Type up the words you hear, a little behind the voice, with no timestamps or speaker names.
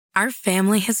Our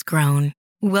family has grown.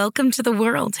 Welcome to the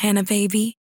world, Hannah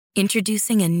baby.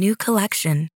 Introducing a new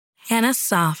collection, Hannah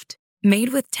Soft, made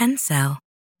with Tencel.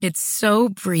 It's so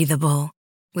breathable,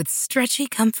 with stretchy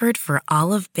comfort for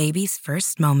all of baby's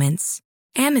first moments.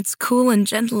 And it's cool and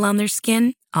gentle on their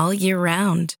skin all year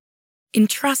round.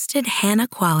 Entrusted Hannah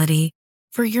quality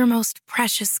for your most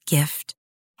precious gift.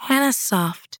 Hannah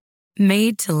Soft,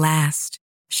 made to last.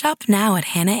 Shop now at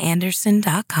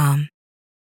hannahanderson.com.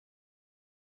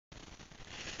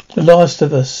 The Last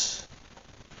of Us,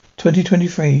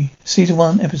 2023, Season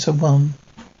 1, Episode 1.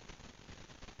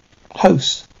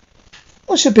 Host.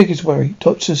 What's your biggest worry?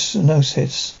 Dr.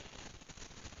 Zoonosis.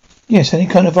 Yes, any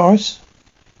kind of virus?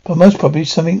 But most probably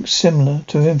something similar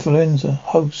to influenza.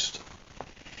 Host.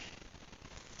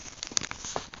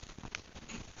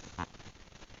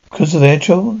 Because of air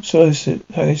travel,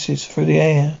 zoonosis through the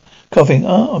air. Coughing.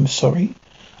 I'm sorry.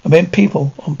 I meant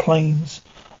people on planes.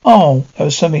 Oh, that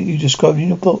was something you described in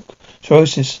your book.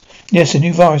 Cirrhosis. Yes, a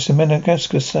new virus in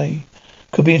Madagascar, say.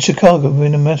 Could be in Chicago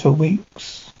within a matter of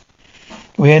weeks.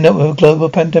 We end up with a global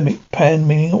pandemic. Pan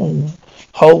meaning all.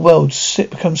 Whole world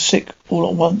becomes sick all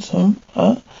at once, huh?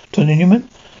 To an inhuman?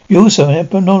 You're also an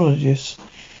epidemiologist.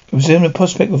 You presume the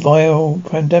prospect of viral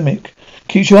pandemic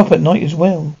keeps you up at night as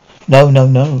well. No,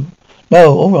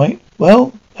 all right.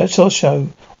 Well, that's our show.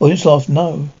 Audience laugh,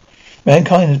 no.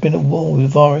 Mankind has been at war with the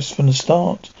virus from the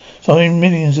start. So many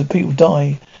millions of people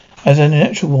die as in an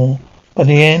actual war. By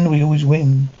the end, we always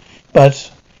win.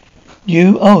 But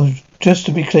just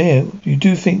to be clear, you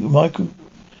do think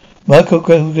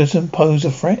microorganisms pose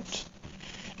a threat?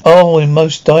 Oh, in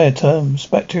most dire terms.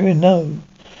 Bacteria, no.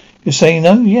 You're saying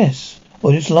no? Yes.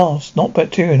 Audience laughs. Not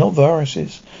bacteria, not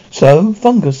viruses. So,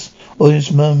 fungus.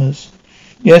 Audience murmurs.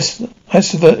 Yes,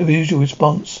 that's the usual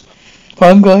response.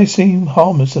 Fungi seem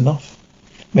harmless enough.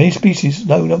 Many species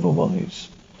know otherwise.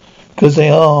 Because they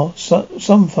are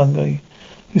some fungi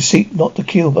who seek not to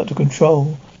kill but to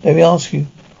control. They will ask you,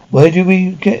 where do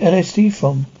we get LSD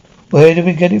from? Where do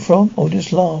we get it from? Or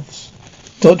just laughs.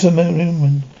 Dr.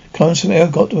 Newman comes from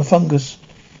ergot to a fungus.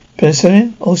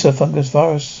 Penicillin, also a fungus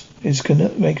virus,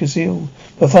 can make us ill.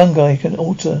 But fungi can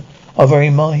alter our very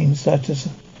minds. That is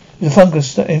a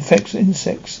fungus that infects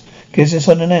insects. Gives us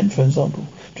on an ant, for example.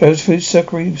 Travels through its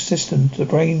circulatory system to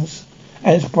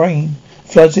ants' brain.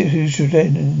 Floods it with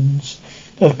adrenals.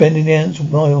 Thus bending the ant's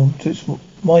mind to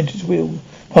its will.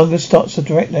 Fungus starts to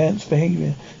direct the ant's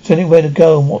behaviour. Telling where to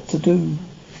go and what to do.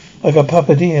 Like a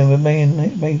puppeteer with a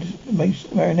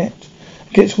marionette.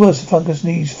 It gets worse. The fungus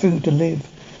needs food to live.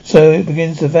 So it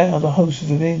begins to devour the host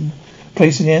within.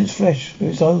 Placing the ant's flesh for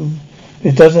its own.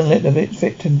 It doesn't let the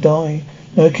victim die.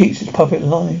 No, it keeps its puppet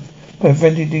alive. By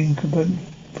preventing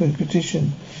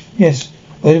competition. Yes,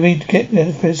 where do we get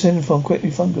the penicillin from? Quickly,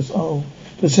 fungus. Oh,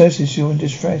 the surface, you're in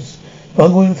distress.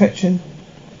 Fungal infection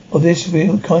of this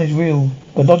kind is real,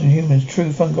 but not in humans.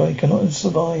 True fungi cannot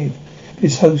survive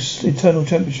its host's internal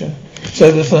temperature. It's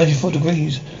over 34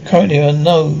 degrees. Currently, there are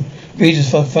no reasons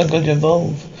for fungi to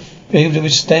evolve, be able to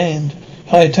withstand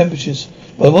higher temperatures.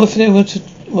 But what if they were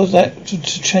to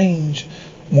change?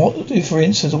 What if, for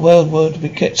instance, the world were to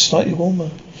get slightly warmer?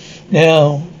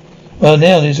 Now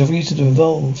there's a reason to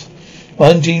evolve.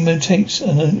 One gene mutates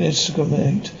and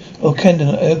escalate. Or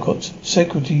candidate, ergot,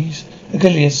 Socrates,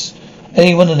 Achilles.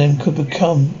 Any one of them could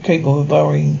become capable of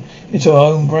burrowing into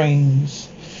our own brains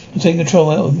and taking control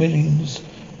out of millions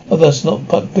of us, not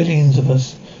but billions of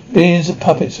us. Billions of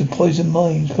puppets with poisoned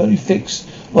minds, perfectly fixed,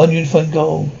 one unified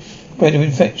goal. Spread of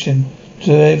infection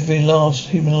to every last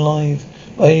human alive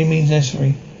by any means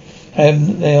necessary.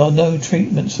 And there are no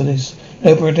treatments for this.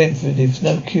 No preventatives,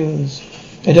 no cures.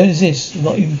 They don't exist. It's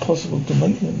not even possible to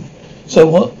make them. So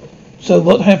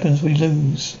what happens? We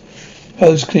lose.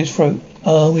 Host clears throat.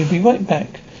 We'll be right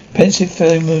back. Pensive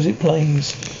film music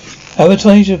plays.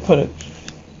 Advertise your product.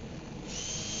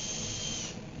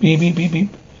 Beep beep beep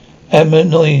beep.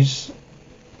 Noise.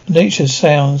 Nature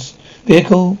sounds.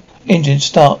 Vehicle engine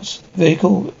starts.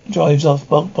 Vehicle drives off,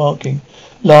 barking.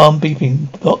 Alarm beeping.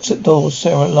 Knocks at doors.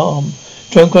 Sarah alarm.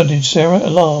 Drone grunting. Sarah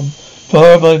alarm.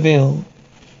 Flora by Avel,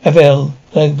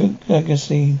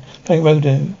 Lagazine, playing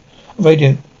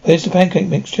radio. Where's the pancake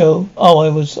mix, Joe? Oh, I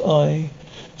was sorry.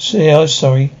 I was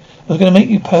going to make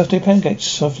you birthday pancakes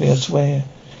softly, I swear.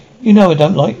 You know I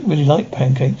don't really like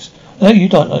pancakes. I know you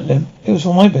don't like them. It was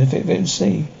for my benefit, vitamin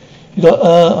C. You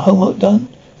got, homework done?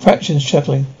 Fractions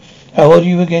chuckling. How old are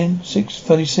you again?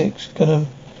 6:36. Gonna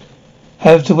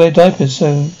have to wear diapers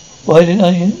soon. Why didn't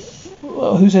I?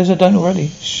 Who says I don't already?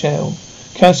 Shell.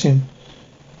 Calcium.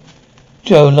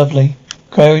 Joe, lovely.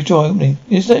 Query jaw opening.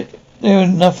 Is there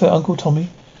enough for Uncle Tommy?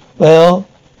 Well,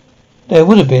 there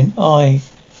would have been.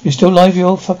 You still alive, you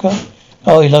old fucker?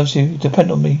 Oh, he loves you.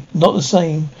 Depend on me. Not the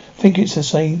same. Think it's the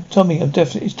same. Tommy, it's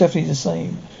definitely the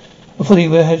same. I thought we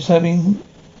were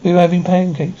having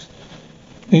pancakes.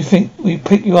 We think we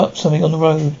pick you up something on the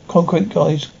road. Concrete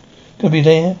guys gonna be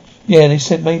there? Yeah, they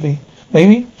said maybe.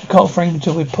 Maybe? We can't frame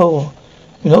until we're poor.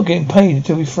 We're not getting paid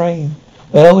until we frame.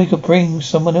 Well, we could bring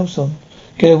someone else on.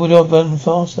 Get a job done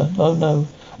faster. Oh no.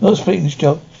 I'm not splitting this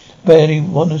job. Barely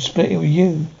want to split it with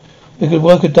you. We could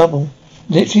work a double.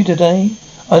 Literally today?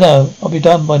 I know. I'll be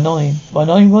done by 9. By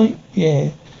 9, right? Yeah.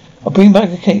 I'll bring back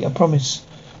a cake, I promise.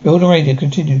 Roll the radio,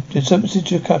 continue. The message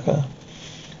to Kaka.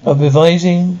 I'm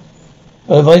advising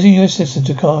your assistant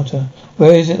to Carter.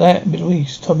 Where is it at? Middle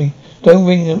East. Tommy, doesn't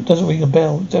ring a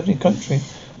bell. Definitely country.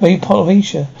 Maybe part of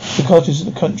Asia. The Carter's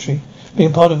in the country.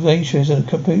 Being part of Asia is a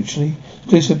mutually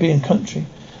exclusive being country.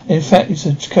 In fact, it's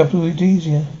a capital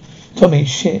Rhodesia. Tommy,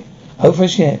 shit. Hope for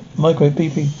us yet. Micro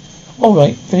beeping.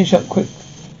 Alright, finish up quick.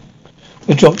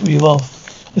 We'll drop you off.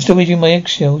 I'm still reading my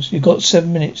eggshells. You've got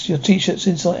 7 minutes. Your t-shirt's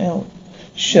inside out.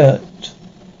 Shirt.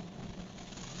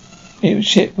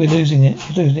 Shit, we're losing it.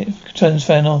 Turns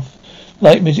fan off.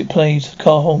 Light music plays.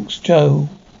 Car honks. Joel.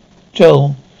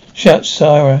 Shouts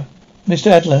Sarah.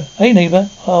 Mr. Adler. Hey neighbour.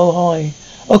 Oh, hi.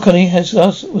 Oh, Connie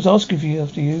was asking for you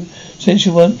after you. Since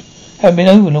you haven't been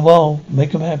over in a while.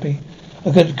 Make him happy.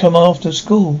 I could come after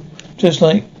school. Just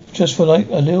for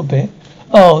a little bit.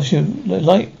 Oh, shoot.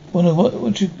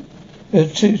 What you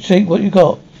take what you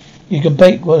got. You can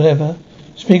bake whatever.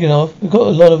 Speaking of, we've got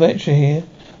a lot of extra here.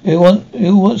 Who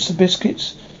wants the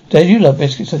biscuits? Dad, you love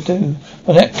biscuits, I do.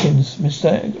 But Atkins,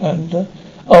 Mr. Adler.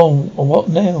 Oh, what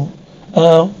now?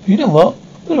 You know what?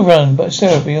 I'm gonna run, but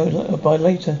Sarah will be by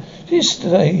later. Just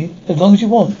stay as long as you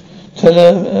want. Tell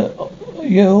her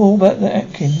you all about the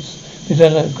Atkins. Mr.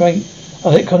 Adler, great.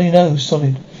 I'll let Connie know.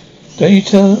 Solid. Can't you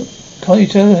tell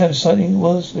her how exciting it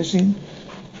was listening?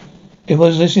 It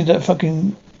was listening to that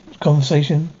fucking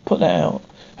conversation. Put that out.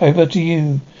 However, to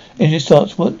you. Engine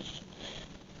starts. Want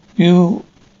you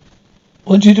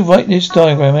to write this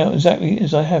diagram out exactly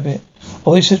as I have it.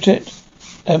 Always subject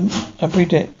and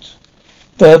predict.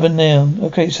 Verb and noun.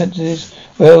 Okay, sentences.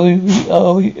 Where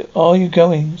are you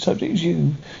going? Subject is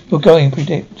you. You're going.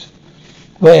 Predict.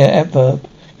 Where? Adverb.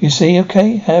 You see?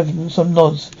 Okay. Have some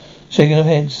nods. Shaking of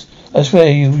heads. I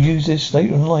swear you'll use this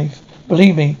later in life.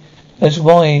 Believe me. That's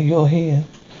why you're here.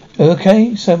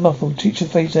 Okay? So muffled. Teacher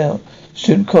fades out.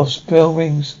 Student coughs. Bell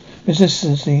rings. Mr.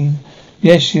 Stein.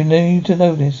 Yes, you need to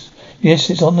know this. Yes,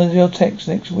 it's on your text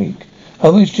next week.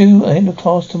 Homework's due at end of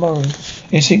class tomorrow.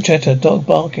 Instinct chatter. Dog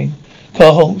barking.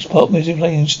 Car honks. Pop music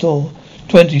playing in store.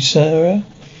 20, Sarah.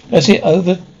 That's it.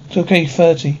 Over. Okay,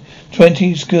 30.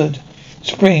 20's good.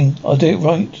 Spring. I'll do it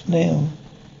right now.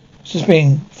 It's the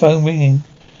spring. Phone ringing.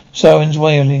 Sirens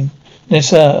wailing.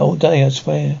 Nessa all day, I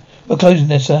swear. We're closing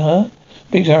Nessa, huh?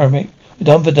 Big Arabic. We're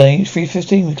done for day. It's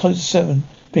 3:15. We close at 7.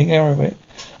 Big Arabic.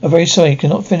 I'm very sorry.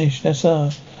 Cannot finish.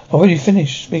 Nessa. Already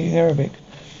finished speaking Arabic.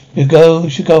 You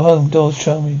should go home. Doors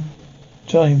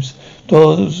chimes.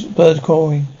 Doors, bird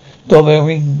calling. Doorbell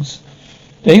rings.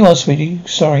 There you are, sweetie.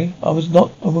 Sorry. I was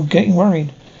getting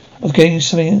worried. I was getting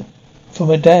something from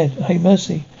my dad. Hey,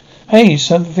 Mercy. Hey,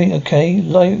 something okay?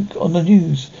 Like on the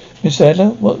news. Miss Adler?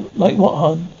 What, like what,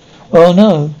 hon? Well,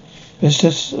 no. There's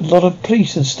just a lot of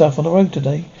police and stuff on the road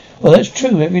today. Well, that's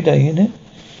true every day, isn't it?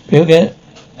 People get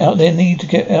out there need to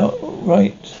get out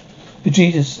right. With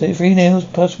Jesus, 3 nails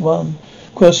plus 1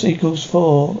 cross equals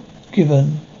 4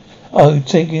 given. I'm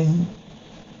thinking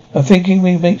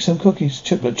we make some cookies.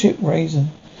 Chocolate chip raisin.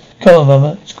 Come on,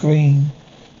 Mama. It's green.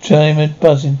 Chime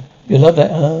buzzing. You love that,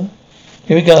 huh?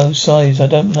 Here we go. Sighs. I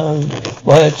don't know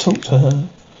why I talked to her.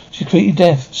 She's completely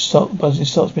deaf. Stop buzzing.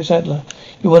 Stops Miss Adler.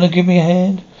 You want to give me a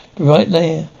hand? Be right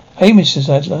there. Hey, Mrs.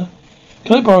 Adler.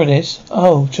 Can I borrow this?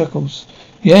 Oh, chuckles.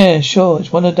 Yeah, sure.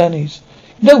 It's one of Danny's.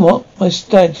 You know what? My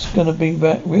dad's gonna be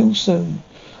back real soon.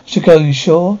 I should go. You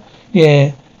sure?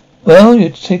 Yeah. Well,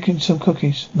 you're taking some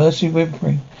cookies. Mercy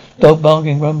whimpering. Dog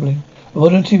barking, rumbling.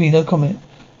 Avoid on TV. No comment.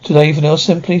 Today for the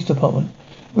Austin Police Department.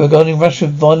 Regarding rush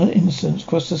of violent incidents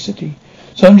across the city.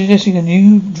 Some suggesting a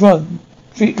new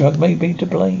street drug may be to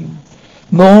blame.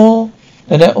 More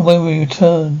than that when we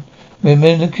return. We're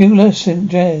molecular synth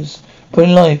jazz.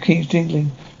 Putting live, keys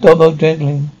jingling. Doorbell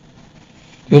jangling.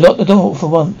 You locked the door for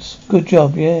once. Good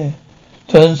job, yeah.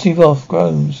 Turns Steve off,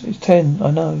 groans. It's 10,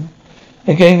 I know.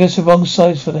 They gave us the wrong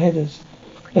size for the headers.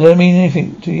 They don't mean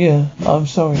anything to you. I'm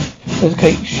sorry. There's a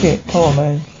cake. Shit. Come on,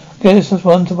 man. Get us this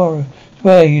one tomorrow.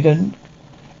 Swear you don't.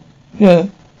 Yeah.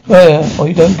 Swear, or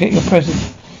you don't get your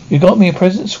present. You got me a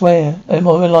present, swear. I'm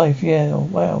all my life, yeah. Oh,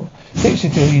 wow. Fix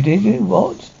it, you did you?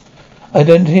 What? I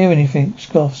don't hear anything.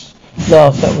 Scoffs.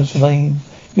 Laugh, that was lame.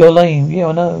 You're lame. Yeah,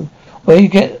 I know. Where you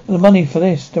get the money for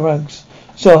this? Drugs.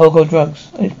 So I'll go drugs.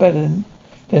 It's better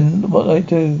than what I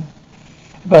do.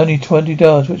 About only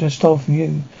 $20, which I stole from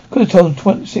you. Could have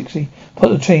told him 60. Put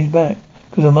the change back.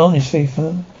 Because I'm an honest thief,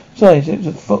 huh? Besides, it's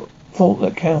a fault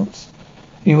that counts.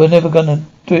 You were never gonna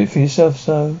do it for yourself,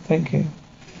 so thank you.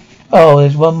 Oh,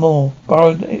 there's one more.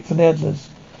 Borrowed it from the Adlers.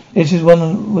 This is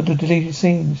one with the deleted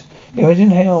scenes.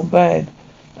 Imagine how bad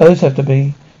those have to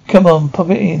be. Come on, pop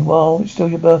it in while it's still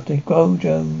your birthday. Grow,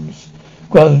 Jones.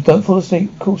 Grow, don't fall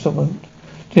asleep. Of course I won't.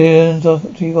 Turns off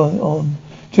TV on.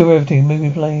 To everything,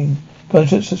 movie playing.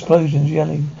 Gunshots, explosions,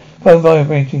 yelling. Phone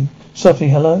vibrating. Softly,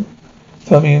 hello?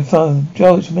 Tommy and phone.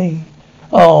 Joe, it's me.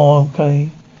 Oh, okay.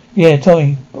 Yeah,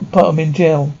 Tommy. Put him in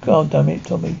jail. God damn it,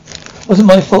 Tommy. Wasn't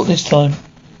my fault this time.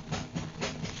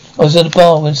 I was at a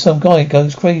bar when some guy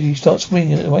goes crazy, starts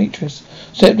screaming at the waitress.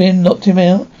 Stepped in, knocked him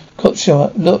out. Cops show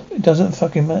up. Look, it doesn't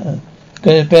fucking matter.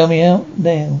 Gonna bail me out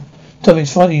now.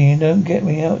 Tommy's Friday, you don't get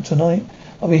me out tonight.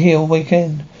 I'll be here all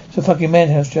weekend. It's a fucking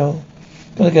madhouse, Joel.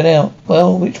 Gonna get out.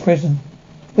 Well, which prison?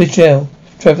 Which jail?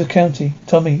 Travis County.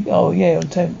 Tommy. Oh yeah, on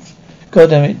 10th. God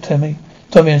damn it, Tommy.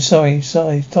 Tommy, I'm sorry.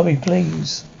 Sorry. Tommy,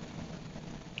 please.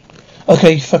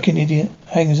 Okay, fucking idiot.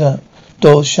 Hangs up.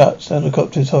 Doors shut.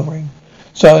 Helicopters hovering.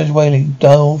 Sirens wailing.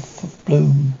 Dull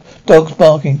bloom. Dogs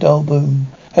barking. Dull boom.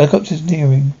 Helicopters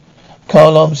nearing. Car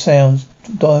alarm sounds.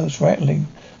 Dials rattling.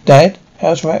 Dad?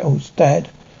 House rattles. Dad?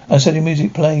 Unsteady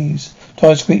music plays.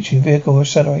 Tires screeching. Vehicle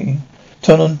accelerating.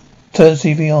 Turn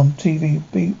TV on. TV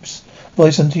beeps.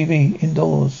 Voice on TV.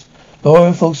 Indoors. Law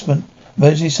enforcement.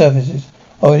 Emergency services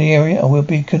are in the area and will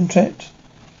be in contact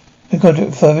with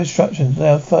further instructions.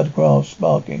 Loud thud, grass,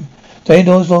 barking. Stay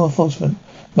indoors, law enforcement.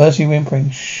 Mercy whimpering.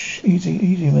 Shh,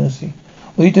 easy, Mercy.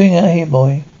 What are you doing out here,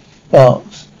 boy?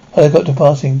 Barks. Helicopter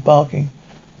passing, barking.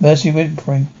 Mercy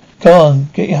whimpering. Come on,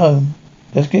 get you home.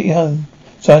 Let's get you home.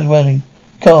 Sirens wailing.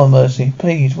 Come on, Mercy.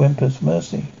 Please, whimpers,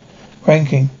 Mercy.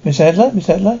 Cranking. Miss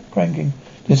Adler? Cranking.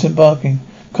 Disembarking.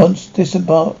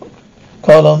 Disembark.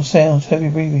 Car alarm sounds, heavy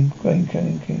breathing,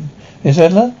 cranking. Miss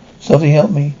Adler? Softly help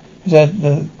me. Miss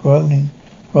Adler groaning.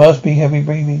 Raspy, heavy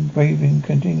breathing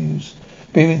continues.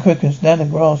 Breathing quickens. Nana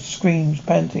grasps, screams,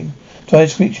 panting.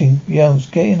 Tires screeching, yells.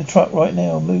 Get in the truck right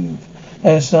now, move.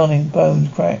 Nana snarling, bones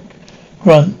crack.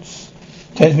 Grunts.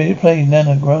 10-minute play,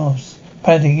 Nana grasps.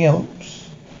 Panting,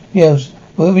 yells.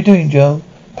 What are we doing, Joe?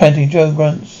 Panting, Joe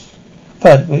grunts.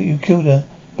 Thud, but you killed her.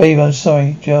 Babe, I'm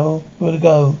sorry, Joe. Where'd it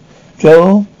go?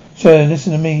 Joe? Sir,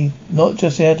 listen to me. Not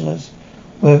just the Adlers.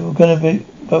 We're gonna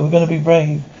be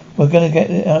brave. We're gonna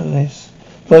get it out of this.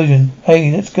 Explosion.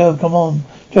 Hey, let's go. Come on.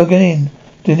 Joe, get in.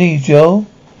 Denise, Joe.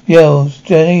 Yells.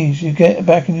 Denise, you get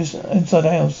back inside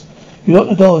the house. You lock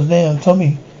the doors now.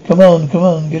 Tommy, come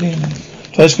on. Get in.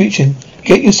 Try screeching.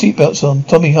 Get your seatbelts on.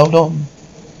 Tommy, hold on.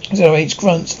 Accelerates,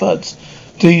 grunts, thuds.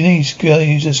 Denise,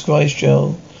 Jesus Christ,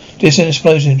 Joe. Distant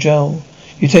explosion, Joe.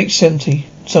 You take 70.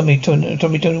 Tommy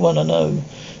 21, I know.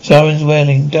 Sirens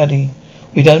wailing. Daddy.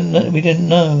 We didn't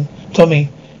know. Tommy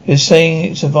is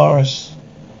saying it's a virus.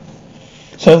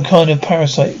 Some kind of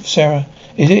parasite. Sarah.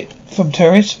 Is it from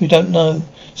terrorists? We don't know.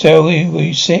 Sarah, were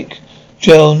you sick?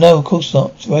 Joel, no, of course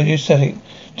not. Radio static.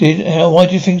 Why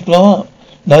did things blow up?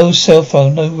 No cell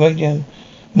phone, no radio.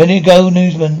 Minute ago,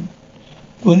 newsman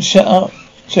wouldn't shut up.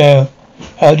 Sarah,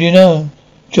 how do you know?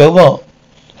 Joe, what?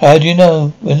 How do you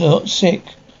know we're not sick?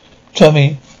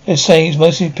 Tommy, they're saying it's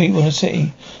mostly people in the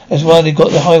city. That's why they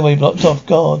got the highway blocked off.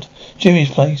 God. Jimmy's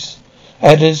place.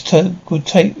 Adders would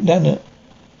take Nana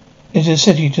into the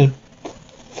city to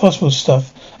possible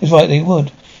stuff. That's right, they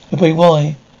would. That'd be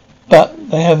why. But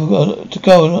they have to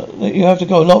go. You have to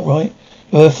go a lot, right?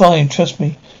 You're fine, trust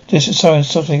me. Distant siren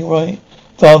something, right?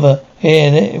 Father,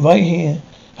 here, right here.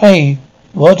 Hey,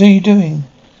 what are you doing?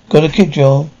 Got a kid,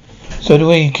 Joel. So do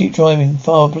we. Keep driving.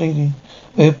 Father bleeding.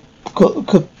 We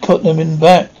could put them in the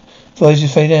back.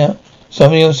 Voices fade out.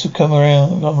 Somebody else would come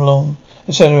along.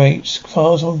 Accelerates.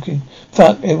 Cars honking.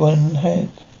 Fuck, everyone had.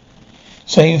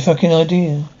 Same fucking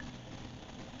idea.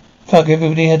 Fuck,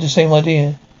 everybody had the same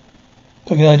idea.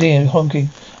 Fucking idea, honking.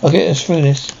 I'll get us through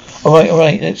this.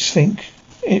 Alright, let's think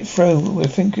it through. We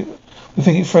think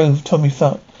it through. Tommy,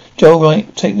 fuck. Joel,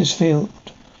 right, take this field.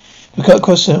 We cut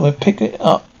across it, we'll pick it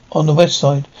up on the west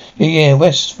side. Yeah,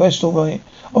 west, alright.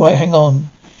 Alright, hang on.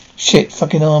 Shit,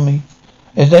 fucking army.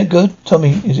 Is that good?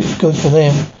 Tommy, is it good for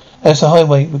them? That's the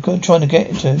highway we're trying to get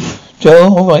into.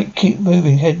 Joel, alright, keep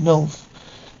moving, head north.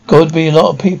 Gotta be a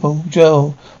lot of people.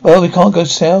 Joel, well, we can't go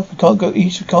south, we can't go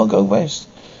east, we can't go west.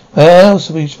 Where else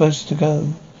are we supposed to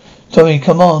go? Tommy,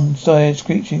 come on, started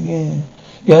screeching, yeah.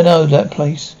 Yeah, I know that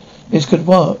place. This could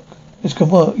work,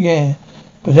 yeah.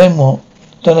 But then what?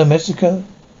 Don't know, Mexico?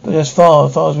 but as far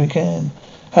as we can.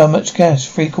 How much gas?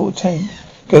 3/4 tank.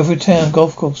 Go through town,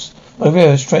 golf course. By the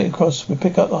river, straight across. We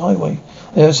pick up the highway.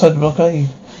 On the other side of the blockade.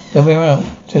 Then we're out.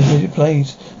 Turns music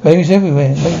plays. Maybe it's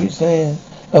everywhere. Maybe it's there.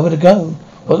 Nowhere to go.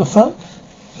 What the fuck?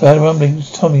 Loud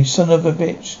rumblings. Tommy, son of a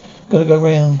bitch. Gotta go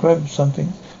round, grab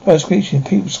something. Loud screeching,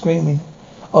 people screaming.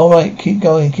 Alright, keep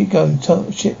going.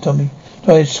 Shit, Tommy.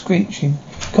 Drive screeching.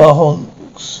 Car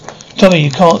honks. Tommy,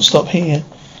 you can't stop here.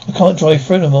 I can't drive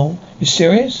through them all. You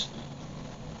serious?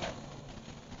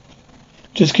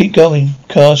 Just keep going.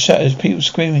 Car shatters, people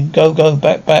screaming. Go,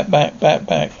 back.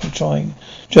 I'm trying.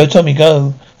 Joe, Tommy,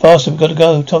 go. Faster, we've got to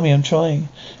go. Tommy, I'm trying.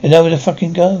 You know where to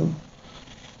fucking go.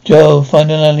 Joe,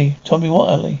 find an alley. Tommy, what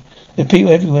alley? There are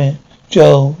people everywhere.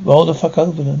 Joe, roll the fuck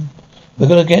over them. We're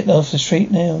gonna get off the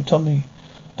street now, Tommy.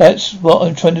 That's what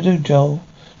I'm trying to do, Joel.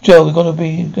 Joe, we're gonna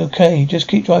be okay. Just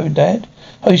keep driving, Dad.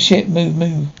 Oh shit,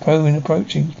 move. Probing,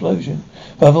 approaching, explosion.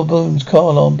 Rubble booms,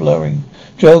 car alarm blurring.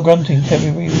 Joe grunting,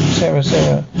 heavy breathing,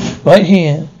 Sarah. Right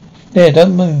here. There,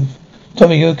 don't move.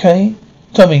 Tommy, you okay?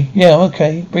 Tommy, yeah, I'm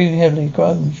okay. Breathing heavily,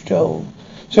 groans, Joel.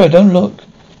 Sarah, don't look.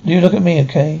 You look at me,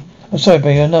 okay? I'm sorry,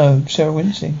 baby, I know. Sarah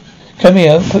wincing. Come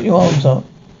here, put your arms up.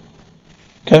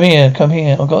 Come here.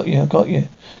 I got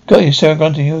you. Sarah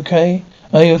grunting, you okay?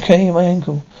 Are you okay? My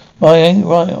ankle. Right,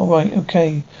 alright,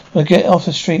 okay. When I get off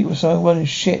the street with so running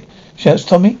shit. Shouts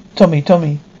Tommy.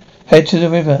 Head to the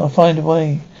river. I'll find a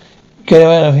way. Get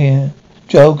her out of here.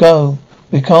 Joe, go.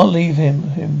 We can't leave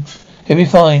him. He'll be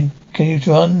fine. Can you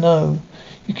run? No.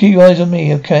 You keep your eyes on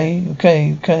me,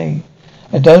 okay?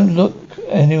 And don't look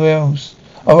anywhere else.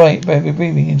 Alright, baby,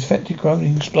 breathing, infected,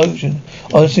 groaning, explosion.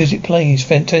 Honest music plays,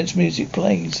 intense music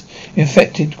plays.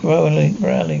 Infected,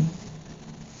 growling.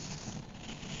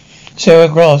 Sarah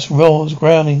Grass roars,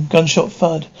 growling, gunshot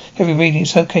thud. Heavy breathing,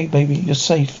 it's okay, baby, you're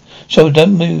safe. Shoulder,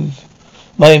 don't move.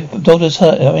 My daughter's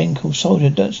hurt her ankle.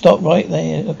 Soldier, don't stop right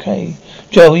there, okay?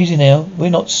 Joe, easy now, we're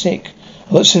not sick.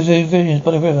 I've got civilians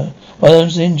by the river. One of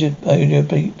them's injured, radio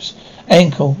beeps.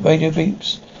 Ankle, radio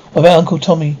beeps. What about Uncle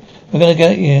Tommy? We're gonna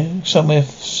get you somewhere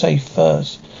safe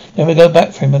first. Then we go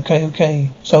back for him, okay?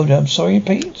 Soldier, I'm sorry,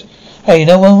 Pete. Hey,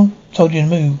 no one told you to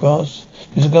move, Grass.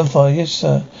 There's a gunfire, yes,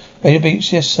 sir. Radio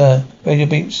beeps, yes, sir. Radio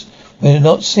beeps. We're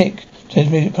not sick. Turns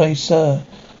music plays, sir.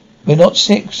 We're not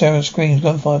sick, Sarah screams,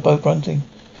 gunfire, both grunting.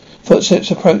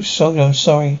 Footsteps approach, soldier, I'm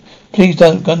sorry. Please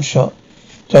don't, gunshot.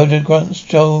 Soldier grunts,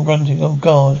 Joel grunting, oh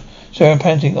God. Sarah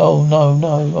panting, oh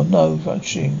no,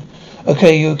 rushing.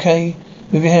 Okay, you okay?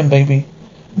 Move your hand, baby.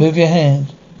 Move your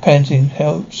hand. Panting,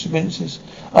 helps, winces.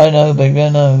 I know, baby, I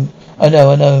know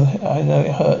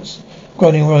it hurts.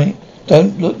 Groaning right.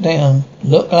 Don't look down.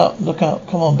 Look up.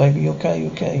 Come on, baby, you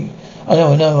okay. I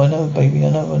know, baby, I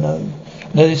know. I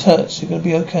know this hurts. You're gonna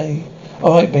be okay.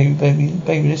 Alright, baby,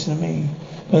 listen to me.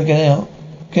 I'm gonna get out.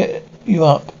 Get you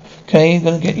up. Okay, I'm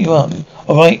gonna get you up.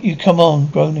 Alright, you come on,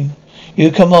 groaning.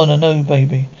 You come on, I know,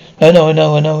 baby. No, I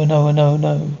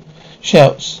know.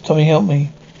 Shouts, Tommy, help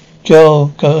me. Joel,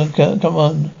 go, come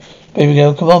on. Baby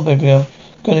girl, come on, baby girl.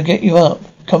 Gonna get you up.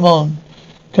 Come on,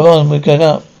 we'll get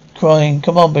up. Crying,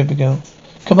 come on, baby girl.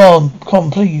 Come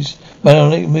on, please.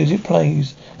 Melodic music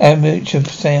plays. Amateur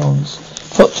sounds.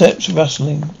 Footsteps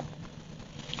rustling.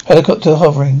 Helicopter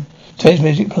hovering. Tense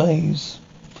music plays.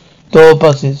 Door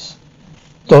buzzes.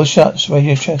 Door shuts.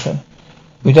 Radio chatter.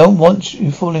 We don't want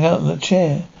you falling out of the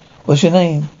chair. What's your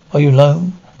name? Are you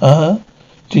alone? How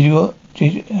did you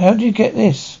get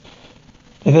this?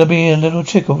 There's gonna be a little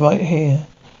trickle right here.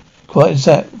 Quiet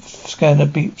zap. Scanner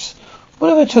beeps.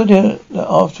 What if I told you that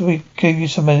after we give you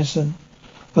some medicine,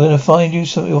 we're gonna find you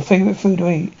some your favorite food to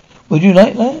eat? Would you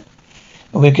like that?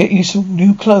 And we'll get you some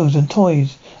new clothes and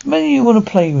toys. Many you want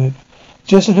to play with.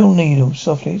 Just a little needle,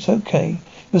 softly. It's okay.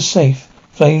 You're safe.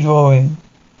 Flames roaring.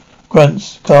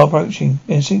 Grunts. Car approaching.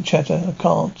 Instinct chatter. I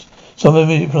can't. Some of the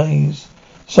music plays.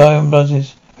 Siren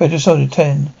buzzes. Federal Soldier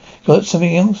 10. Got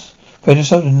something else? Federal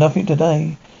Soldier, nothing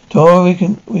today. Tomorrow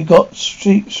we got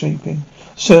street sweeping.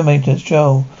 Sewer maintenance,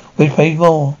 Joel. We paid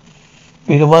more.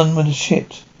 Be the one with the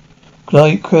shit.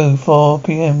 Light crew, 4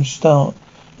 p.m. start.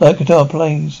 Light guitar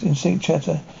plays. Instinct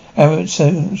chatter.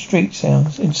 Ambient street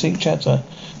sounds. Instinct chatter.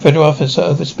 Federal officer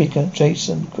over speaker.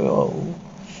 Jason Grohl.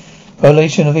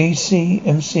 Violation of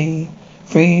ECMC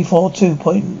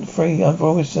 342.3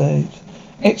 unauthorized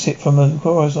exit from the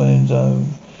horizon zone.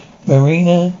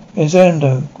 Marina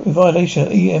Redondo. Violation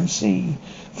of EMC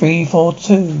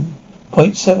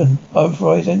 342.7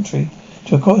 unauthorized entry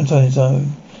to a quarantine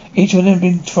zone. Each of them had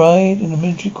been tried in the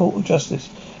military court of justice.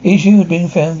 Each of them had been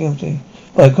found guilty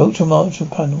by a cultural martial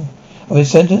panel of a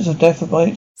sentence of death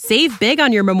by Save big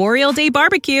on your Memorial Day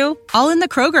barbecue, all in the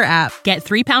Kroger app. Get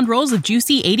 3-pound rolls of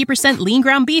juicy 80% lean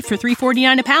ground beef for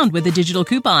 $3.49 a pound with a digital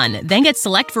coupon. Then get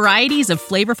select varieties of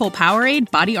flavorful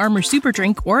Powerade, Body Armor Super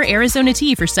Drink, or Arizona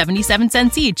tea for 77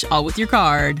 cents each, all with your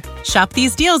card. Shop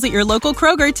these deals at your local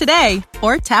Kroger today,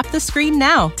 or tap the screen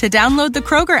now to download the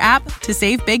Kroger app to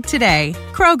save big today.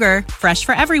 Kroger, fresh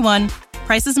for everyone.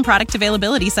 Prices and product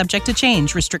availability subject to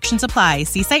change. Restrictions apply.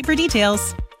 See site for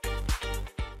details.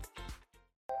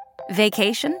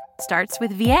 Vacation starts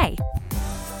with VA.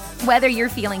 Whether you're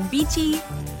feeling beachy,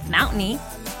 mountainy,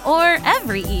 or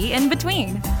every E in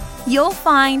between, you'll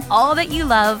find all that you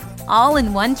love all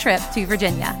in one trip to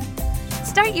Virginia.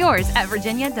 Start yours at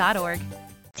virginia.org.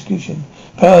 Execution.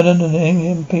 Powered under the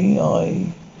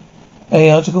MPI.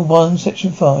 Article 1,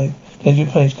 Section 5.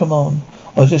 Dangerous place, come on.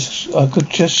 I could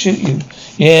just shoot you.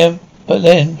 Yeah, but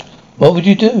then, what would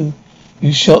you do?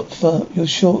 You're short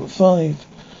 5.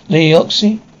 Lee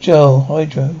Oxy? Joe,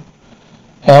 Hydro.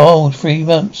 How old? 3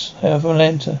 months. How from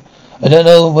Atlanta. I don't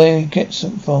know where he gets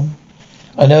them from.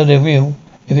 I know they're real.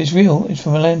 If it's real, it's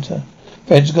from Atlanta.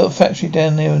 Fred's got a factory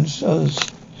down there and so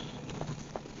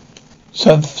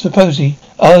suppose he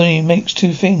only makes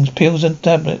 2 things, pills and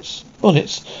tablets.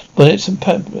 Bullets and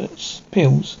tablets.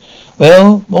 Pills.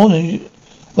 The more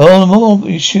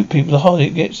you shoot people, the harder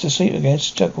it gets to sleep again.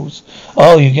 Chuckles.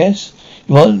 Oh, you guess?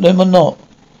 You want them or not?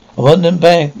 I want them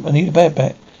back. I need a bag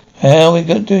back. How are we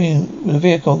doing with the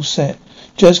vehicle set?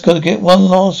 Just got to get one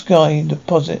last guy in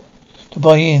deposit to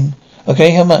buy in. Okay,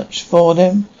 how much? 4 of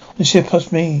them? The ship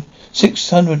plus me.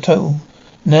 600 total.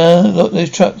 Now, look,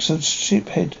 those trucks are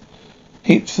shiphead.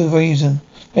 Heaps for the reason.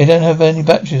 They don't have any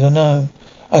batteries, I know.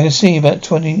 I can see about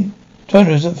 200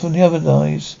 of them from the other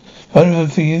guys. 200 of them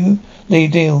for you? Lee,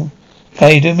 deal.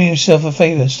 Hey, do me yourself a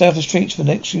favour. Stay off the streets for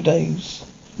the next few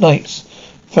nights.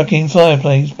 Fucking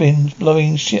fireplace been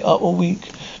blowing shit up all week.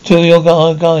 2 of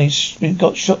your guys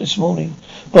got shot this morning.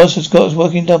 Boss has got us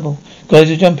working double. Guys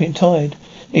are jumping tired.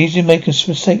 Easy to make a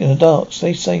mistake in the dark.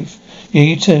 Stay safe. Yeah,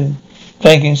 you too.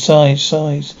 Blanking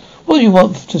sighs. What do you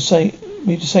want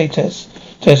me to say, Tess?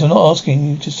 Tess, I'm not asking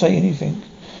you to say anything.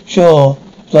 Sure.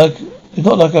 It's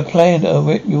not like I planned to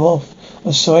rip you off.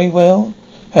 I'm sorry, well,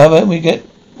 how about we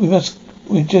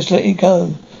just let it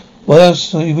go. What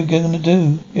else are you going to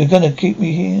do? You're going to keep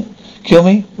me here? Kill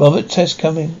me? Robert, Tess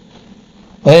coming.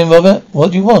 Well, Robert,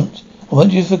 what do you want? I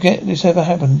want you to forget this ever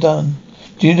happened. Done.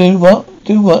 Do you do what?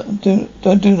 Do what?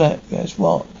 Don't do that. That's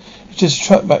what? It's just a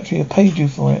truck battery. I paid you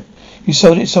for it. You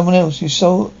sold it to someone else. You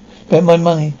sold my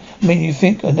money. I mean, you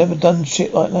think I never done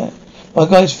shit like that? My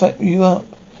guys fucked you up.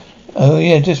 Oh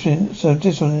yeah, this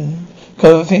one.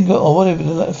 Cover finger or whatever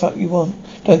the fuck you want.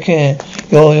 Don't care.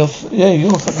 You're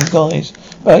fucking guys.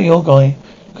 About your guy.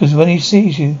 Because when he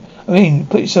sees you,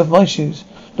 put yourself in my shoes.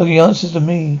 Look, he answers to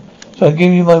me. So I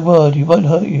give you my word, he won't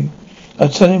hurt you. I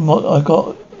tell him what I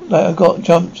got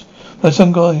jumped by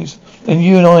some guys. And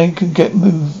you and I can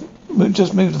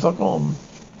just move the fuck on.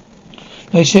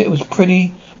 No shit, it was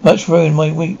pretty much ruined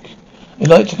my week. I'd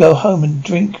like to go home and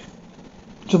drink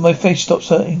till my face stops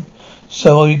hurting.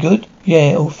 So are you good?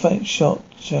 Yeah, all fat shout.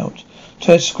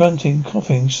 Tess grunting,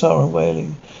 coughing, sorrow,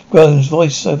 wailing. Groans,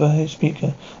 voice over his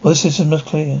speaker. Well, the system must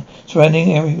clear.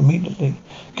 Surrounding area immediately.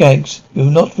 Gags, you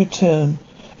will not return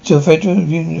until Federal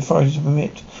Union authorities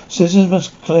permit. Citizens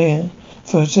must clear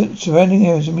for surrounding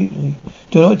areas immediately.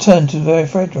 Do not return to the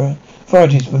Federal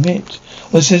authorities permit.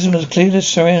 Well, citizens must clear the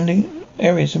surrounding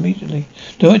areas immediately.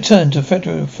 Do not return to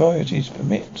Federal authorities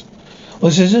permit.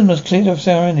 Well, citizens must clear the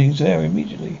surroundings area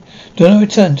immediately. Do not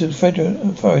return to the Federal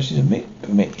authorities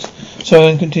permit.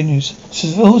 So continues.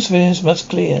 All civilians must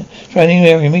clear surrounding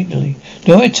area immediately.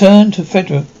 Do not return to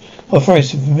Federal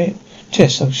authorities permit.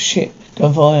 Chest, oh shit.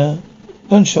 Gunfire.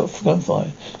 Gunshot for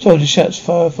gunfire. Soldier shouts,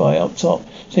 Firefly up top.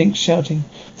 Think shouting.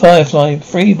 Firefly,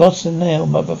 free Boston now,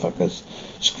 motherfuckers.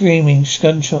 Screaming,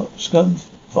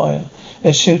 gunfire.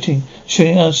 They're shooting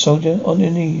at us, soldier. On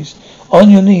your knees. On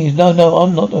your knees. No,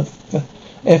 I'm not a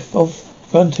F of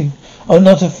grunting. I'm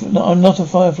not a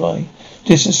Firefly.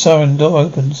 Distant siren door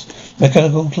opens.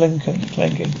 Mechanical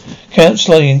clanking. Count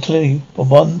slowly and clearly from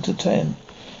 1 to 10.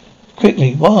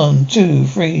 Quickly. 1, 2,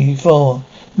 3, 4.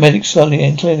 Medic slowly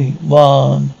and clearly.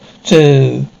 1,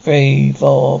 2, 3,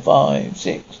 4, 5,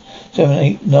 6, 7,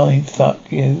 8, 9.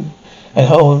 Fuck you. And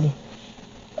hold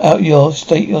out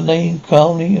state your name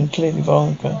calmly and clearly.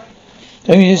 Veronica.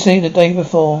 Don't you just say the day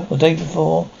before,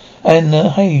 and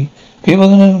hey, people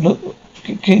are gonna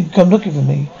come looking for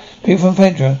me. People from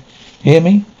Fedra. You hear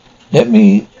me? Let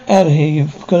me out of here.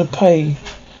 You've got to pay,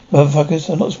 motherfuckers.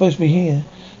 I'm not supposed to be here.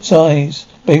 Sighs.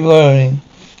 Baby whirring.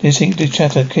 They seem to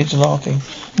chatter. Kids are laughing.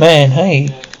 Man, hey,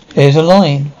 there's a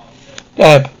line.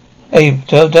 Abe,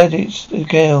 tell Dad it's the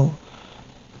girl.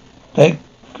 That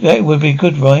would be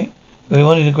good, right? We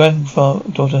wanted a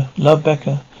granddaughter. Love,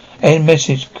 Becca. End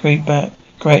message. Read back.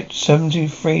 Correct.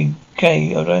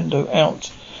 73K Orlando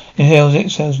out. Inhales,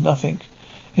 exhales, nothing.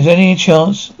 Is there any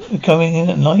chance of coming in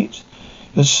at night?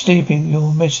 You're sleeping,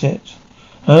 you'll miss it.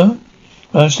 Huh?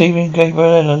 When I'm sleeping,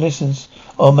 Gabriella listens.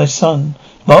 Oh, my son.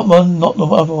 Not one, not the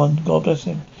other one. God bless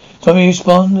him. Tommy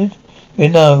responded? You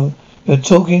know. You're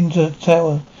talking to the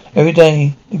tower every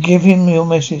day. Give him your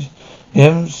message. You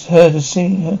haven't heard or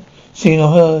seen or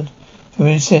heard from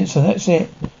him since, and that's it.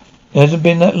 It hasn't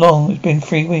been that long. It's been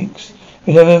 3 weeks.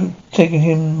 It's never taken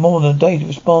him more than a day to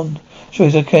respond. Sure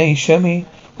he's okay. Show me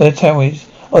where the tower is.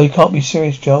 Oh, you can't be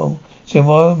serious, Joel. It's in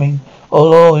Wyoming. Oh,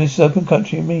 Lord, this is open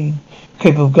country, you mean.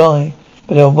 Capable guy.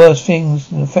 But there are worse things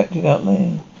than affected out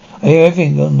there. I hear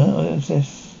everything on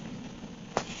this.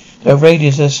 They're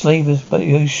raiders, they're slavers, but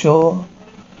you sure?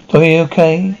 Tommy, you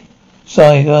okay?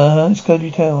 Sighed, it's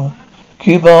Cody Tower.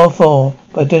 Q-bar 4,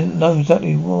 but I didn't know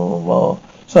exactly what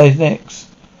size next.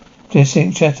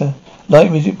 Distinct chatter.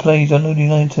 Light music plays,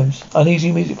 unloading items.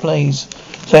 Uneasy music plays.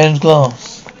 Sounds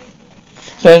glass.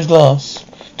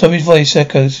 Tommy's voice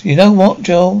echoes. You know what,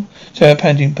 Joel? Sarah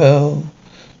panting, Pearl.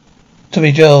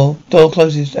 Tommy, Joel. Door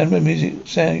closes, and the music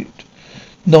sound.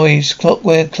 Noise,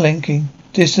 clockwork clanking.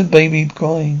 Distant baby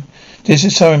crying.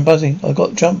 Distant siren buzzing. I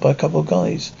got jumped by a couple of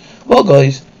guys. What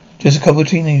guys? Just a couple of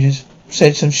teenagers.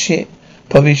 Said some shit.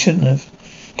 Probably shouldn't have.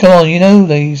 Come on, you know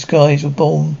these guys were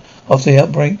born after the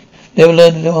outbreak. Never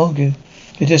learned to argue.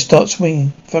 They just start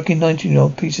swinging. Fucking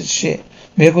 19-year-old piece of shit.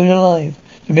 Miracle you're alive.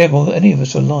 It's a miracle that any of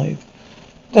us are alive.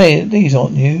 These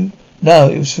aren't new. No,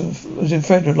 it was in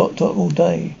Frederick locked up all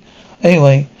day.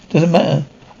 Anyway, doesn't matter.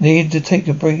 I needed to take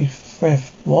a brief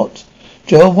breath. What?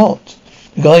 Joel, what?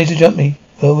 The guys who jumped me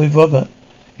were with Robert.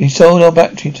 He sold our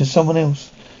battery to someone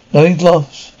else. Knowing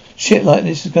loss. Shit like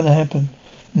this is gonna happen.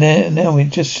 Now we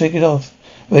just shake it off.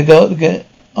 We got to get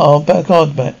our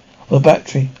card back. Or the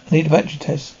battery. I need a battery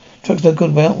test. Truck's no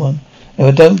good without one. If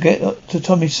I don't get to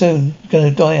Tommy soon, he's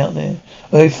gonna die out there.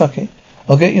 Oh, fuck it.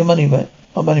 I'll get your money back.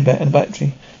 Our money back and the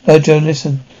battery. No, Joe,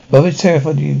 listen. Robert's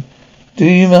terrified of you. So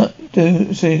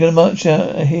you're gonna march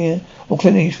out of here? Or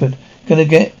Clint Eastwood? Gonna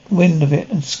get wind of it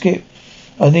and skip.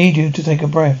 I need you to take a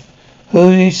breath.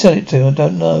 Who did he sell it to? I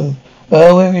don't know.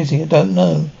 Well, where is he? I don't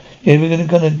know. Yeah,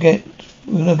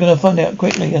 we're gonna find out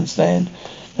quickly, understand?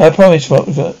 I promise,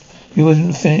 Robert, you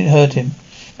wouldn't hurt him.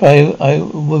 But I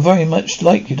would very much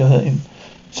like you to hurt him.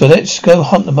 So let's go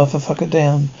hunt the motherfucker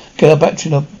down. Get our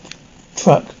battery in the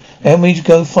truck. And we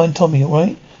go find Tommy,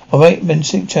 alright? Alright,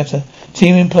 Mensic chatter.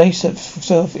 Team in place at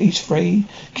Southeast 3.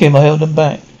 Kim, I held them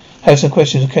back. Have some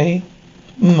questions, okay?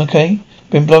 Okay.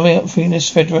 Been blowing up Venus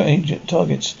Federal agent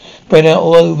targets. Spread out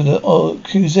all over the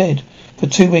QZ for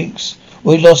 2 weeks.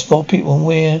 We lost 4 people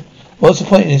and what's the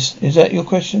point of this? Is that your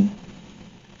question?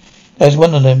 That's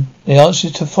one of them. The answer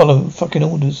is to follow fucking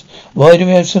orders. Why do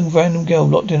we have some random girl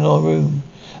locked in our room?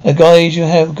 The guys you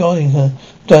have guarding her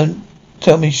don't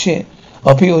tell me shit.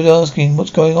 Our people are asking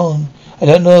what's going on. I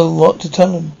don't know what to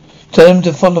tell them. Tell them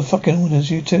to follow fucking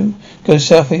orders. You two go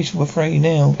southeast. We're free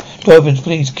now. Dobbins,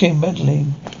 please. Kim,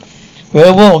 Madeline. We're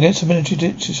at war against the military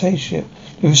dictatorship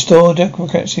to restore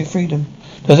democracy and freedom.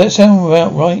 Does that sound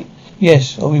about right?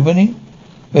 Yes. Are we winning?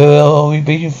 Are we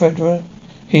beating Federer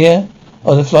here?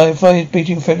 Are the firefighters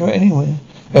beating Federer anywhere?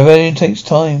 Rebellion takes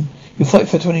time. You fight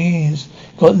for 20 years.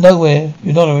 You got nowhere.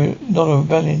 You're not a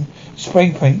rebellion.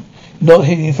 Spray paint. You're not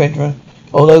hitting Federer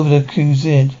all over the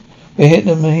QZ. We hit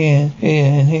them here,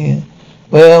 and here.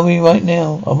 Where are we right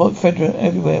now? I want Federer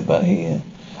everywhere but here.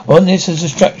 I want this as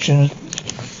distraction.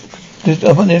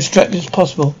 I want it as distracted as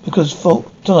possible because for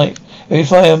tonight, every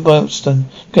fire in Boston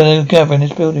gonna gather in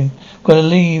this building. Gonna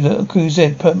leave the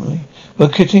QZ permanently. We're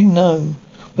kidding? No.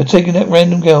 We're taking that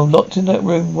random girl locked in that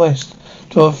room west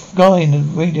to a guy in the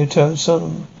radio tower.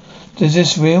 So, is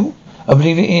this real? I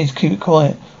believe it is. Keep it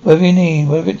quiet. Whatever you need,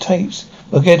 whatever it takes.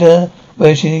 We'll get her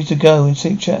where she needs to go and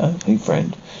seek chatter. Hey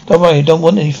friend, don't worry, I don't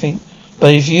want anything.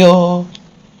 But if you're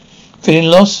feeling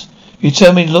lost, you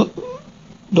tell me look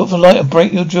for light and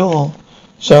break your jaw.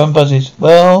 Siren buzzes.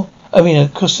 Well, I mean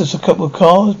it cost us a couple of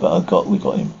cars, but we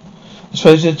got him. I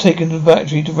suppose they're taking the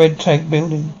battery to Red Tag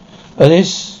building. But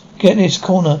get this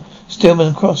corner,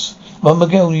 Stillman Cross. One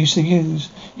Miguel used to use.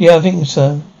 Yeah, I think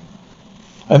so.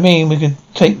 I mean we could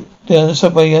take down the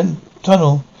subway and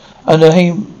tunnel under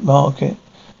Haymarket.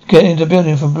 Get into the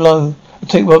building from below.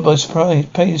 Take Rob by surprise.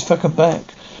 Pay his fucker back.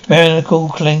 Mechanical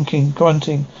clanking,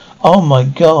 grunting. Oh my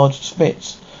god,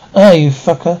 spits. Ah, you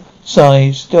fucker.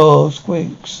 Sighs. Door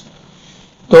squeaks.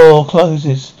 Door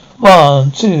closes.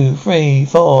 1, 2, 3,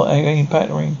 4. Again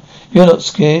pattering. You're not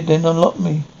scared, then unlock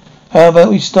me. How about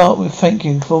we start with thank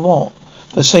you for what?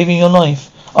 For saving your life.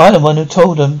 I'm the one who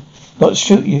told them not to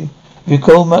shoot you. If you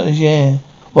call matters, yeah.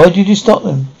 Why did you stop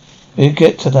them? We'll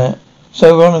get to that.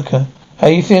 So, Veronica, how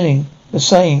are you feeling? The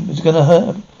same. Is it gonna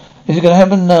hurt? Is it gonna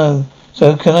happen? No.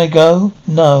 So, can I go?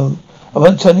 No. I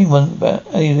won't tell anyone about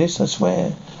any of this, I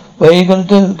swear. Where are you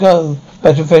gonna go?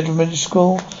 Back to Federal Military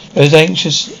School? You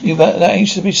that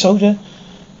anxious to be a soldier?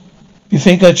 You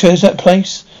think I chose that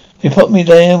place? They put me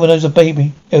there when I was a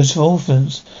baby. It was for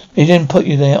orphans. They didn't put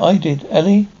you there. I did.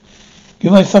 Ellie?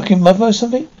 You my fucking mother or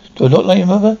something? Do I look like your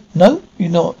mother? No, you're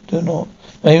not. Do not.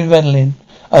 My name is Madeline.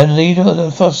 I'm the leader of the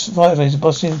firefighters of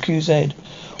Boston QZ.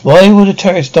 Why would a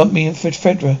terrorist dump me in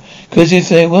Fedra? Because if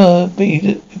there were,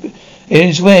 it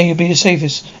is where you'd be the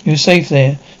safest. You're safe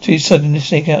there. So you suddenly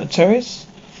sneak out a terrorist?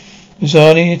 Is there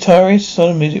only a terrorist?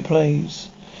 Sudden music plays.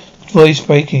 Voice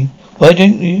breaking. Why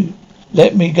didn't you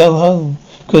let me go home?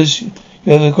 Because you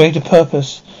have a greater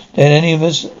purpose than any of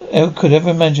us could ever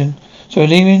imagine. So we're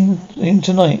leaving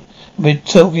tonight. We're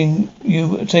taking you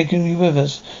with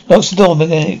us. Locks the door,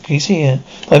 Mechanic. He's here.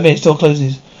 5 minutes, door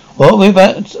closes. What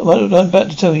I'm about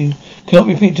to tell you cannot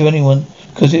repeat to anyone,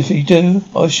 because if you do,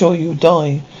 I'm sure you'll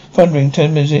die. Thundering,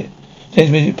 10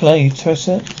 minute play. Press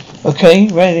that. Okay,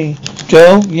 ready.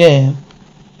 Joel, yeah.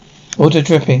 Water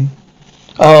dripping.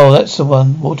 Oh, that's the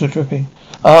one. Water dripping.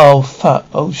 Oh, fuck.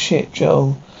 Oh, shit,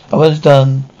 Joel. I was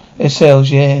done. It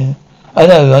sells, yeah. I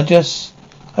know, I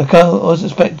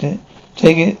wasn't expecting it.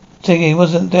 Take it, he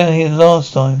wasn't down here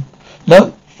last time.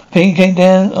 Nope. I think he came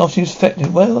down after he was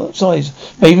infected. Well, size.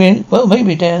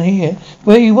 Maybe down here,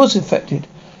 where he was infected.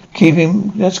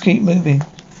 Let's keep moving.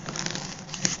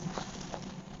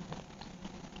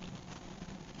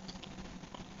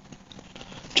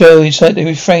 Joe, it's like they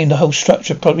reframed the whole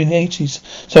structure, probably in the 80s.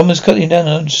 Someone's cutting down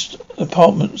on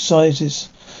apartment sizes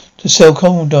to sell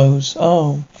condos.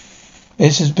 Oh.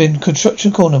 This has been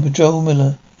Construction Corner with Joel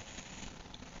Miller.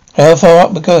 How far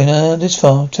up we're going? This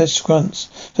far. Test grunts.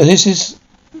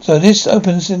 So this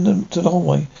opens to the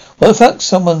hallway. What the fuck?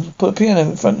 Someone put a piano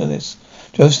in front of this.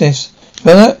 Joe sniffs.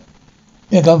 Smell that?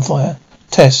 Yeah, gunfire.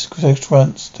 Test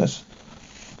grunts. Test.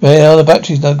 Yeah, the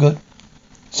battery's no good.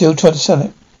 Still try to sell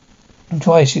it.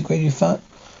 Twice, you greedy fuck.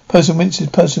 Person winces,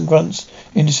 person grunts.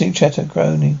 Indistinct chatter,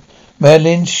 groaning.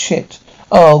 Madeline, shit.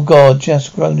 Oh god,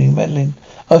 just groaning. Madeline.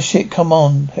 Oh shit, come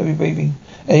on. Heavy breathing.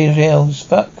 Eddie yells,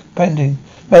 fuck, pending.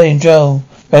 Madeline, Joel.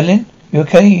 Madeline, you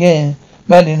okay? Yeah.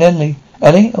 Madeline,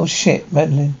 Ellie? Oh shit,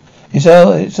 Madeline.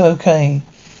 It's okay.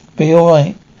 Be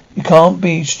alright. You can't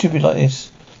be stupid like this.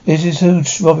 This is who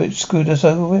Robert screwed us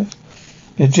over with?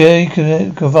 The Jerry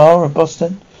Guevara of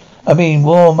Boston? I mean,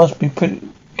 war must be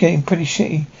getting pretty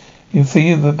shitty for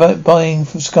you buying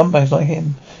from scumbags like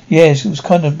him. Yes, it was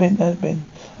kind of has been.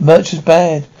 The merch was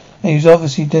bad, and he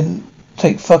obviously didn't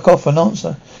take fuck off an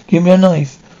answer. Give me a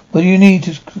knife. What do you need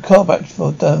to car back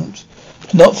for? Don't.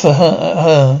 Not for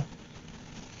her.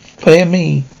 Play at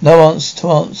me. No answer to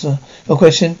answer. Your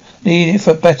question, need it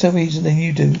for a better reason than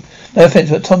you do. No offense,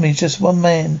 but Tommy's just one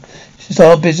man. It's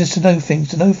our business to know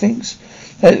things.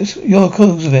 That's your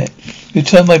cause of it. You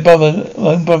turned my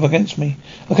own brother against me.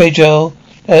 Okay, Joel,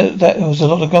 that was a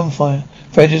lot of gunfire.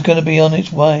 Fred is going to be on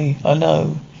its way. I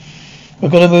know. We're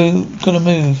gonna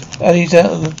move. Eddie's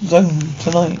out of the zone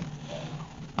tonight.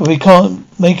 But we can't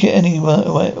make it anywhere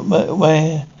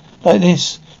like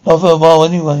this. Not for a while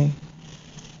anyway.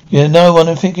 You know what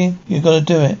I'm thinking? You're gonna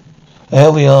do it. The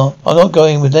hell we are. I'm not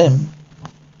going with them.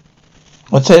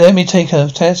 I'd say let me take her,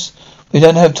 Tess. We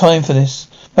don't have time for this.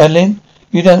 Madeline,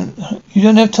 you don't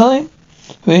have time?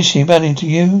 Who is she? Madeline, to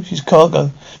you? She's cargo.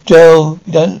 Joel,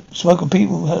 you don't smoke on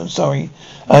people. I'm sorry.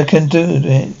 I can do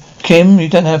it. Kim, you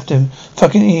don't have to.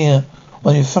 Fucking ear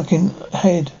on your fucking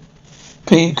head.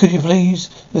 Please, could you please?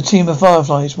 The team of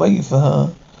fireflies waiting for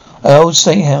her. An old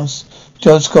state house.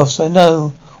 Joel scoffs. I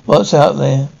know what's out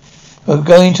there. We're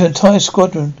going to an entire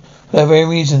squadron for that very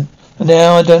reason. And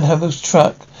now I don't have a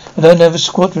truck. I don't have a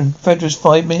squadron. Fedra's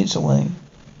 5 minutes away.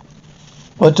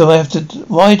 What do I have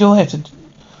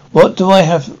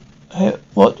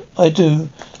What I do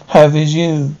have is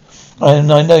you.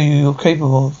 And I know you're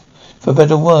capable of. For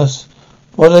better or worse.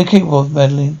 What are they capable of,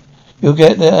 Madeline? You'll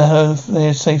get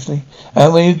there safely.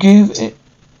 And when you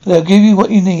they'll give you what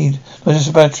you need. Not just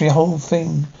a battery, a whole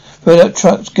thing. Fill up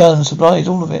trucks, guns, supplies,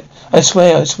 all of it. I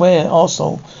swear,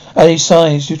 arsehole. Ellie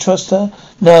sighs. You trust her?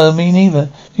 No, me neither.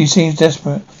 She seems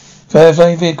desperate.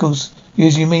 Firefly vehicles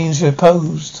usually means you're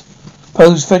posed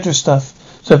Fedra stuff.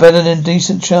 So better than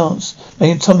decent chance.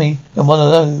 Making Tommy in one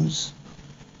of those.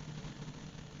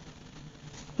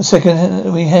 A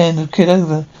second we hand the kid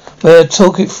over. We'll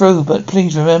talk it through, but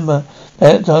please remember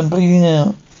that I'm bleeding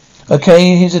out.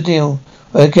 Okay, here's the deal.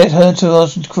 We'll get her to our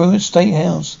crew at State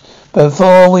House. But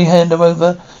before we hand her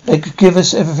over, they could give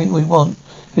us everything we want.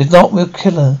 If not, we'll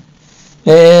kill her.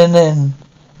 There and then.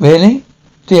 Really?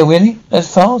 Dear, really?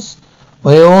 That's fast?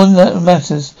 Well, all that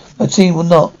matters. My team will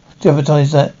not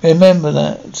jeopardize that. Remember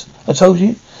that. I told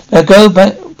you. Now go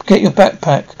back, get your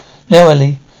backpack. Now,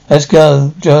 Ellie. Let's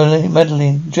go.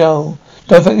 Madeline, Joel.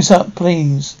 Don't fuck this up,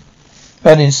 please.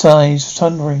 Madeline sighs,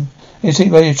 thundering.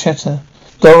 Instant radio chatter.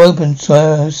 Door opens,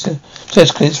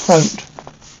 Tess clears throat.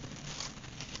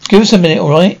 Give us a minute,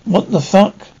 alright? What the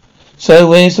fuck? So,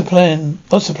 where's the plan?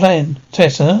 What's the plan?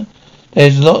 Tess, huh?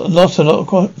 There's a lot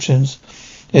of options.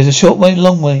 There's a short way,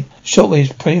 long way. Short way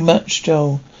is pretty much,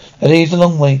 Joel. That leaves the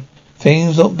long way.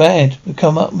 Things look bad. We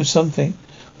come up with something.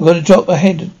 We've got to drop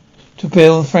ahead to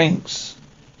Bill and Frank's.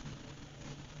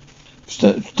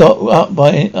 Stop up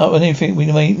anything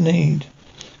we may need.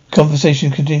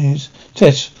 Conversation continues.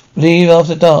 Tess, leave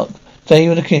after dark. Stay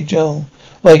with the kid, Joel.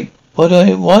 Wait, why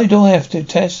do I have to,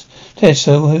 Tess? Tess,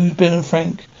 so who's Bill and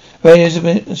Frank? Radio's a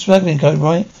bit smuggling code,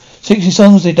 right? 60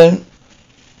 songs they don't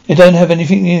have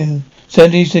anything new.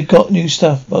 70s they've got new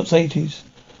stuff, but 80s.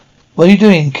 What are you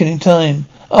doing? Killing time.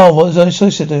 Oh, what was I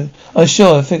supposed to do? I'm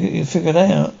sure you figured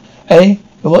it out. Eh?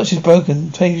 The watch is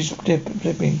broken, page is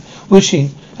flipping, wishing,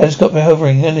 and it's got me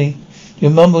hovering. Ellie, you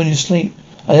mumble in your sleep.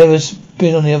 I've never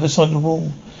been on the other side of the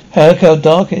wall. Look how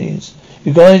dark it is.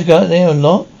 You guys go out there a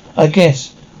lot? I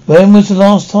guess. When was the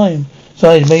last time?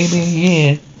 Besides, maybe a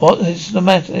year. What's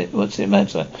it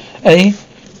matter? Eh?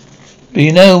 But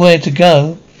you know where to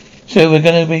go. So we're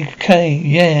gonna be okay,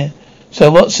 yeah. So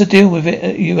what's the deal with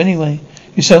it you anyway?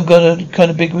 You some got a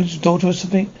kind of big daughter or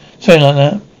something? Something like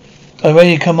that. Oh,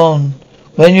 ready, come on.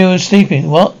 When you were sleeping,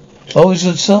 what? What was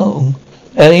the song?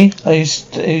 Ellie, are you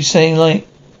saying like,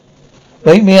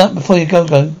 wake me up before you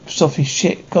go. Sophie,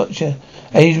 shit, gotcha.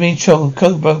 Ellie's been trouble,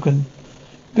 code broken.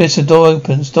 Bits the door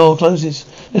opens, door closes.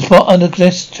 The spot under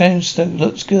glass tombstone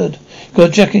looks good. Got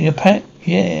a jacket in your pack?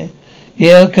 Yeah.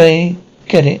 Yeah, okay.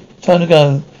 Get it. Time to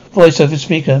go. Voice over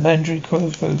speaker, Mandry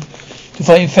Crowthrough. To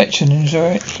fight infection and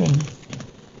insurrection.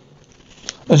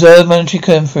 Observe mandatory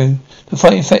come through. To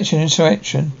fight infection and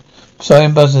insurrection.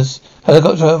 Siren buzzers.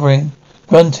 Helicopter hovering.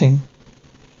 Grunting.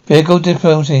 Vehicle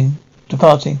departing.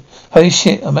 Holy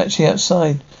shit, I'm actually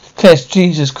outside. Tess,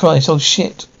 Jesus Christ, oh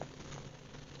shit.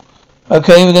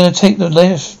 Okay, we're gonna take the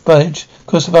left bridge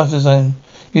across the buffer zone.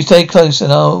 You stay close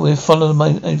and we'll follow my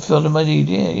lead.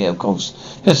 Yeah, of course.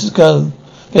 Let's go.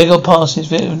 Vehicle passes,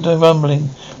 vehicle rumbling,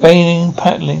 raining,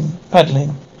 paddling.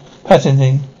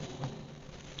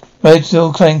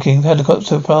 Motor clanking,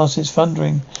 helicopter passes,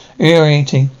 thundering,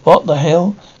 irritating. What the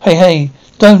hell? Hey,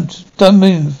 don't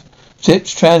move.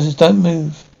 Zips, trousers, don't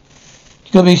move.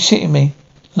 You gotta be shitting me.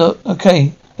 Look,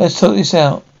 okay, let's talk this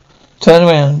out. Turn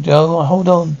around, Joe, hold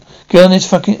on. Get on your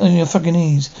fucking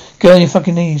knees. Get on your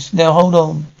fucking knees. Now hold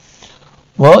on.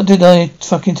 What did I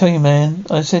fucking tell you, man?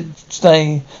 I said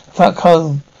stay. Fuck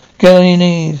home. Get on your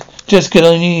knees. Just get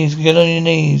on your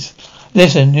knees.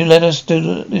 Listen, you let us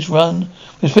do this run.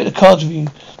 We'll split the cards with you.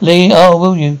 Lee, oh,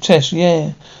 will you? Tess,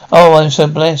 yeah. Oh, I'm so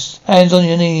blessed. Hands on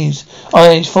your knees.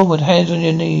 Eyes forward, hands on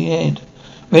your knee, head.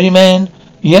 Ready, man?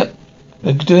 Yep.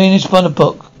 We're doing this by the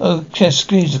book. Oh,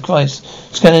 Jesus Christ.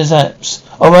 Scanner zaps.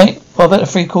 Alright, what about the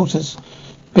 3/4?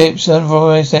 Bips,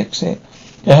 unauthorized exit.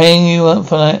 They're hanging you up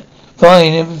for that.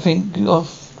 Fine, everything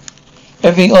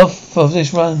off of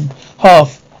this run.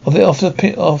 Half of it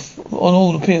off on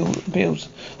all the peels.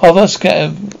 Half us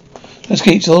scatter. Let's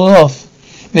keep it all off.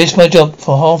 This my job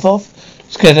for half off.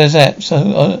 Scatter zaps.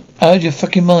 So out of your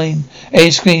fucking mind.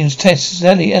 Ellie screams. Tess,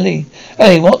 Ellie,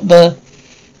 what the?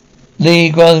 Lee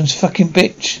groans. Fucking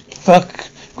bitch. Fuck.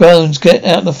 Groans. Get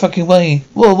out of the fucking way.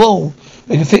 Whoa.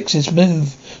 We can fix this.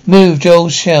 Move. Joel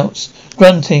shouts.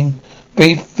 Grunting.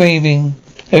 Breathing.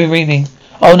 Heavy breathing.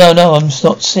 Oh no, I'm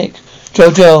not sick.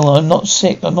 Joel, I'm not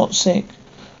sick.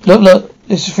 Look,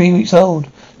 this is 3 weeks old.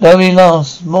 Nobody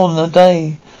lasts more than a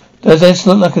day. Does this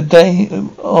look like a day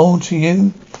old to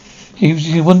you?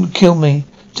 You wouldn't kill me,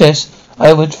 Tess. I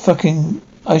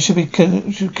should be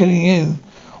killing you.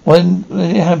 When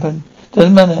did it happen?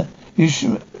 Doesn't matter. You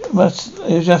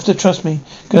have to trust me.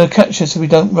 Gonna catch us if we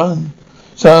don't run.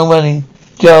 So Welly,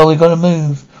 Joel, we gotta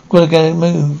move.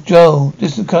 Joel,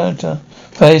 distant character.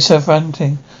 Face so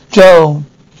frantic. Joel,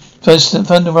 first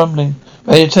thunder rumbling.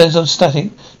 Radio turns on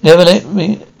static. Never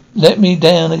let me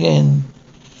down again.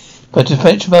 But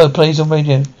perpetual mode plays on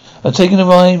radio. I'm taking a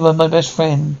ride with my best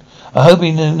friend. I hope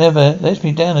he never lets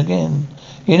me down again.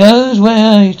 He knows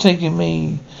where he's taking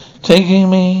me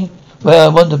where I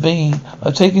want to be.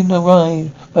 I'm taking a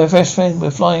ride. My best friend,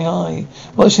 we're flying high.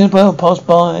 Watching the world pass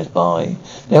by.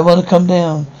 They want to come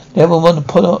down. Never want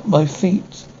to put up my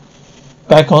feet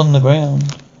back on the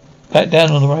ground. Back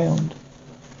down on the ground.